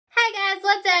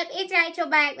up? It's Rachel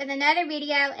back with another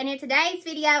video, and in today's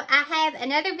video I have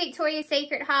another Victoria's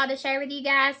Secret haul to share with you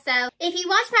guys. So if you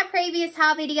watched my previous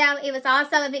haul video, it was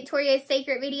also a Victoria's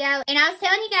Secret video, and I was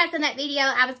telling you guys in that video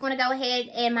I was going to go ahead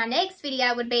and my next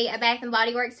video would be a Bath &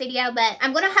 Body Works video, but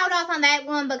I'm going to hold off on that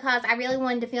one because I really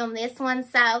wanted to film this one.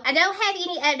 So I don't have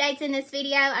any updates in this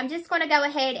video. I'm just going to go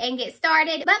ahead and get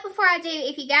started. But before I do,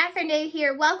 if you guys are new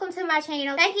here, welcome to my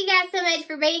channel. Thank you guys so much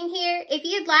for being here. If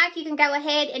you'd like, you can go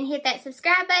ahead and hit that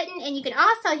subscribe button, and you can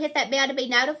also hit that bell to be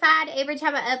notified every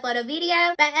time I upload a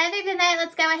video. But other than that,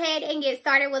 let's go ahead and get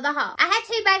started with the haul. I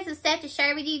have 2 bags of stuff to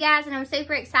share with you guys, and I'm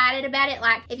super excited about it.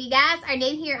 Like, if you guys are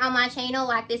new here on my channel,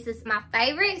 like, this is my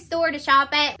favorite store to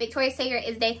shop at. Victoria's Secret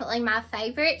is definitely my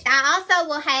favorite. I also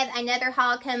will have another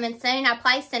haul coming soon. I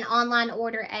placed an online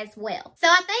order as well. So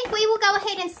I think we will go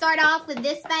ahead and start off with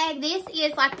this bag. This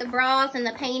is like the bras and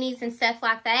the panties and stuff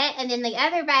like that. And then the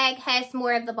other bag has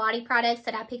more of the body products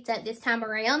that I picked up this time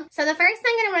around. So the first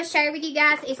thing that I want to share with you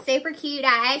guys is super cute.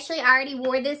 I actually already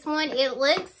wore this one. It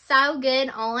looks so good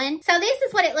on. So this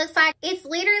is what it looks like. It's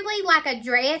literally like a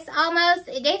dress almost.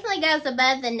 It definitely goes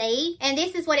above the knee. And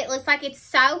this is what it looks like. It's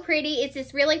so pretty. It's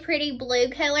this really pretty blue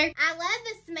color. I love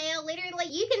the smell. Literally,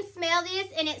 you can smell this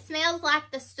and it smells like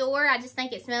the store. I just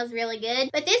think it smells really good.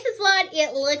 But this is what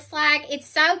it looks like. It's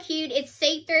so cute. It's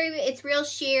see-through. It's real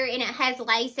sheer and it has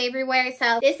lace everywhere.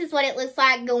 So this is what it looks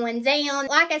like going down.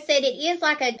 Like I said, it is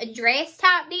like a dress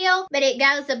type deal, but it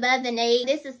goes above the knee.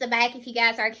 This is the back if you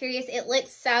guys are curious. It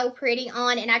looks so pretty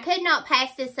on, and I could not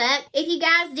pass this up. If you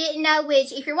guys didn't know,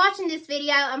 which if you're watching this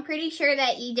video, I'm pretty sure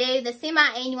that you do, the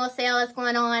semi-annual sale is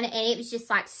going on, and it was just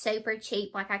like super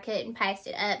cheap. Like, I couldn't pass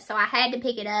it up, so I had to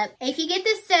pick it up. And if you get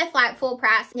this stuff like full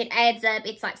price, it adds up.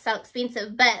 It's like so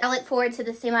expensive, but I look forward to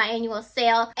the semi-annual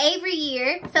sale every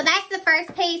year. So that's the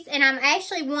first piece, and I'm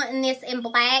actually wanting this in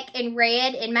black and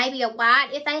red and maybe a white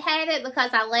if they have it,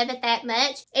 because I love it that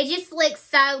much. It just looks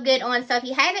so good on. So if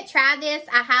you haven't tried this,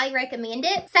 I highly recommend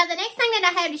it. So the next thing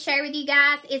that I have to share with you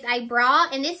guys is a bra,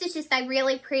 and this is just a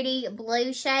really pretty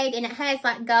blue shade, and it has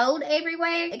like gold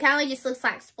everywhere. It kind of just looks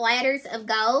like splatters of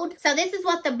gold. So this is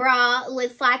what the bra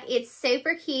looks like. It's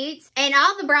super cute, and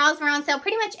all the bras were on sale.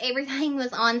 Pretty much everything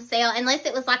was on sale unless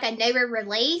it was like a newer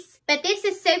release. But this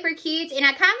is super cute, and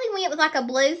I kind of went with like a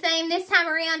blue theme this time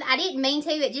around. I didn't mean to.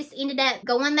 It just ended up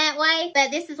going that way.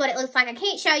 But this is what it looks like. I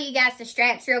can't show you guys the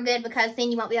straps real good because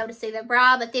then you won't be able to see the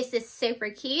bra, but this is super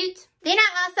cute. Then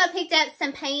I also picked up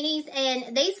some panties,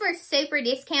 and these were super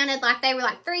discounted. Like, they were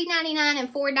like $3.99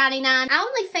 and $4.99. I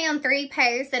only found 3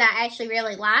 pairs that I actually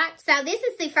really liked. So this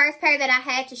is the first pair that I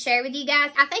have to share with you guys.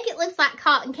 I think it looks like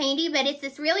cotton candy, but it's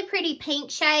this really pretty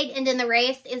pink shade, and then the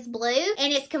rest is blue,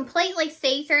 and it's completely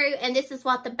see-through, and this is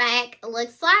what the back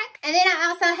looks like. And then I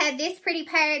also have this pretty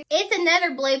pair. It's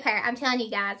another blue pair. I'm telling you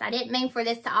guys, I didn't mean for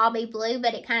this to all be blue,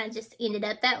 but it kind of just ended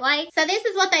up that way. So this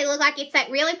is what they look like. It's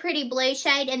that really pretty blue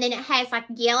shade, and then it has like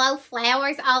yellow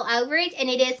flowers all over it, and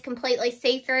it is completely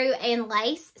see-through and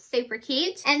lace. Super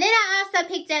cute. And then I also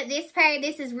picked up this pair.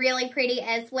 This is really pretty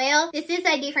as well. This is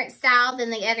a different style than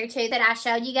the other 2 that I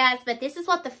showed you guys, but this is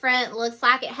what the front looks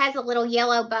like. It has a little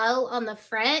yellow bow on the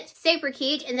front. Super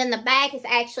cute. And then the back is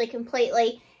actually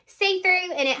completely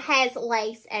see-through, and it has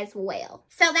lace as well.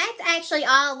 So that's actually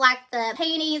all like the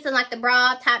panties and like the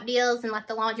bra type deals and like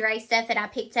the lingerie stuff that I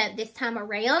picked up this time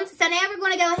around. So now we're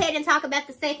going to go ahead and talk about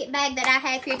the second bag that I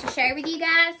have here to share with you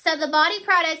guys. So the body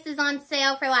products is on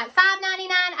sale for like $5.99.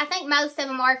 I think most of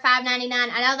them are $5.99.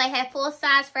 I know they have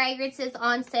full-size fragrances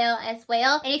on sale as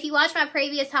well. And if you watch my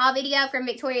previous haul video from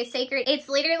Victoria's Secret, it's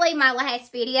literally my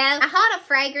last video. I hauled a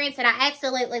fragrance and I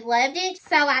absolutely loved it.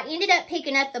 So I ended up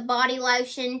picking up the body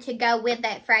lotion to go with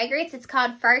that fragrance. It's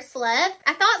called First Love.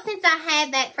 I thought since I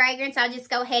had that fragrance, I'll just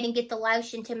go ahead and get the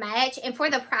lotion to match. And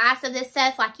for the price of this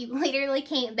stuff, like, you literally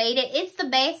can't beat it. It's the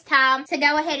best time to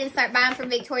go ahead and start buying from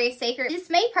Victoria's Secret.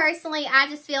 Just me personally, I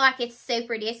just feel like it's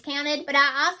super discounted. But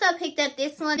I also picked up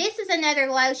this one. This is another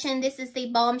lotion. This is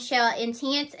the Bombshell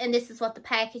Intense, and this is what the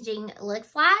packaging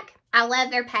looks like. I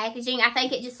love their packaging. I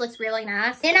think it just looks really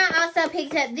nice. Then I also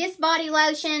picked up this body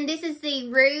lotion. This is the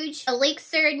Rouge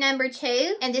Elixir number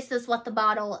 2. And this is what the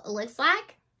bottle looks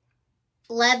like.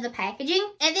 Love the packaging.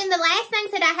 And then the last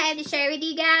things that I had to share with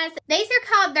you guys, these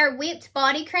are called their whipped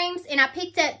body creams, and I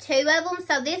picked up 2 of them.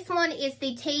 So this one is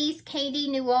the Tease Candy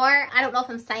Noir. I don't know if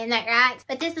I'm saying that right,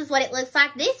 but this is what it looks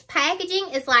like. This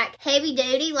packaging is like heavy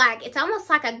duty, like it's almost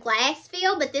like a glass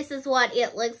feel, but this is what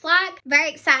it looks like. Very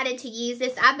excited to use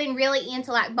this. I've been really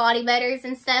into like body butters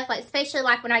and stuff, like especially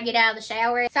like when I get out of the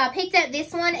shower. So I picked up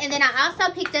this one, and then I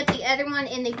also picked up the other one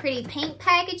in the pretty pink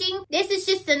packaging. This is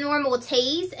just the normal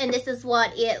Tease, and this is what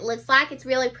it looks like. It's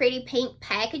really pretty pink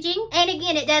packaging, and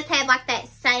again, it does have like that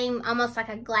same same, almost like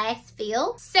a glass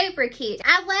feel. Super cute.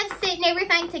 I love sitting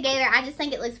everything together. I just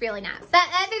think it looks really nice. But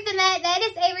other than that, that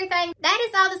is everything. That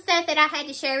is all the stuff that I had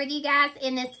to share with you guys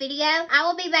in this video. I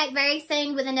will be back very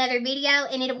soon with another video,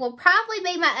 and it will probably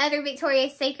be my other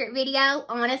Victoria's Secret video,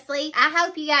 honestly. I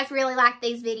hope you guys really like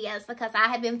these videos because I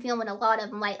have been filming a lot of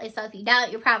them lately, so if you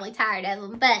don't, you're probably tired of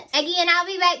them. But again, I'll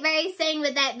be back very soon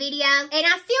with that video, and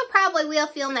I still probably will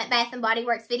film that Bath & Body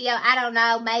Works video. I don't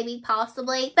know, maybe,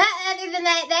 possibly. But other than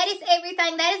that, that is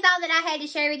everything. That is all that I had to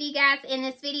share with you guys in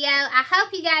this video. I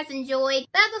hope you guys enjoyed.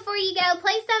 But before you go,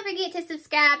 please don't forget to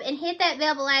subscribe and hit that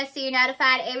bell below so you're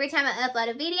notified every time I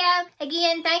upload a video.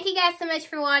 Again, thank you guys so much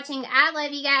for watching. I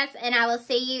love you guys, and I will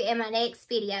see you in my next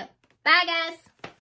video. Bye, guys.